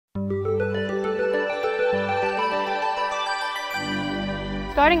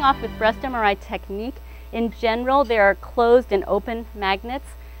starting off with breast MRI technique, in general there are closed and open magnets.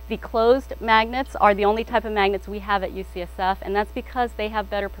 The closed magnets are the only type of magnets we have at UCSF, and that's because they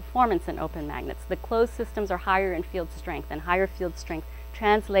have better performance than open magnets. The closed systems are higher in field strength, and higher field strength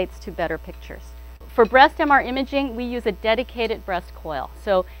translates to better pictures. For breast MR imaging, we use a dedicated breast coil.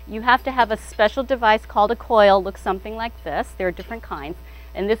 So you have to have a special device called a coil, looks something like this. There are different kinds.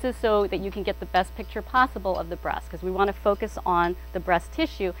 And this is so that you can get the best picture possible of the breast, because we want to focus on the breast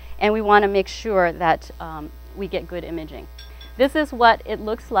tissue, and we want to make sure that we get good imaging. This is what it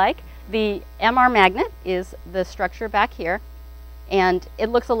looks like. The MR magnet is the structure back here, and it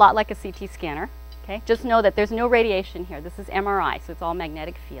looks a lot like a CT scanner. Okay? Just know that there's no radiation here. This is MRI, so it's all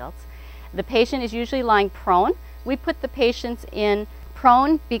magnetic fields. The patient is usually lying prone. We put the patients in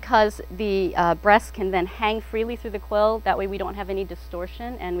prone because the breast can then hang freely through the coil. That way we don't have any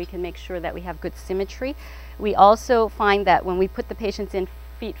distortion, and we can make sure that we have good symmetry. We also find that when we put the patients in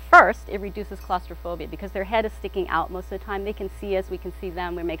feet first, it reduces claustrophobia because their head is sticking out most of the time. They can see us, we can see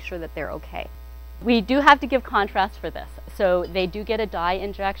them, we make sure that they're okay. We do have to give contrast for this. So they do get a dye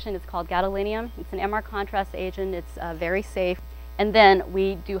injection. It's called gadolinium. It's an MR contrast agent. It's very safe. And then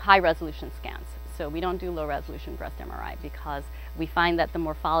we do high resolution scans. So we don't do low resolution breast MRI because we find that the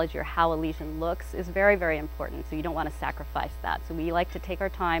morphology or how a lesion looks is very, very important. So you don't want to sacrifice that. So we like to take our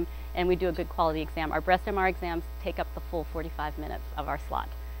time and we do a good quality exam. Our breast MR exams take up the full 45 minutes of our slot.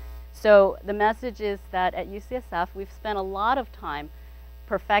 So the message is that at UCSF we've spent a lot of time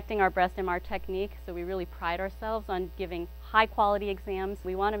perfecting our breast MR technique. So we really pride ourselves on giving high quality exams.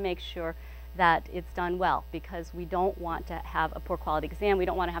 We want to make sure that it's done well, because we don't want to have a poor quality exam. We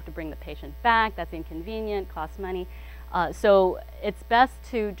don't want to have to bring the patient back. That's inconvenient, costs money. So it's best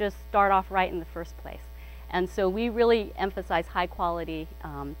to just start off right in the first place. And so we really emphasize high quality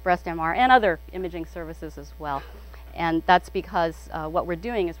breast MR and other imaging services as well. And that's because what we're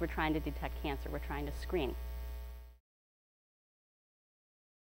doing is we're trying to detect cancer. We're trying to screen.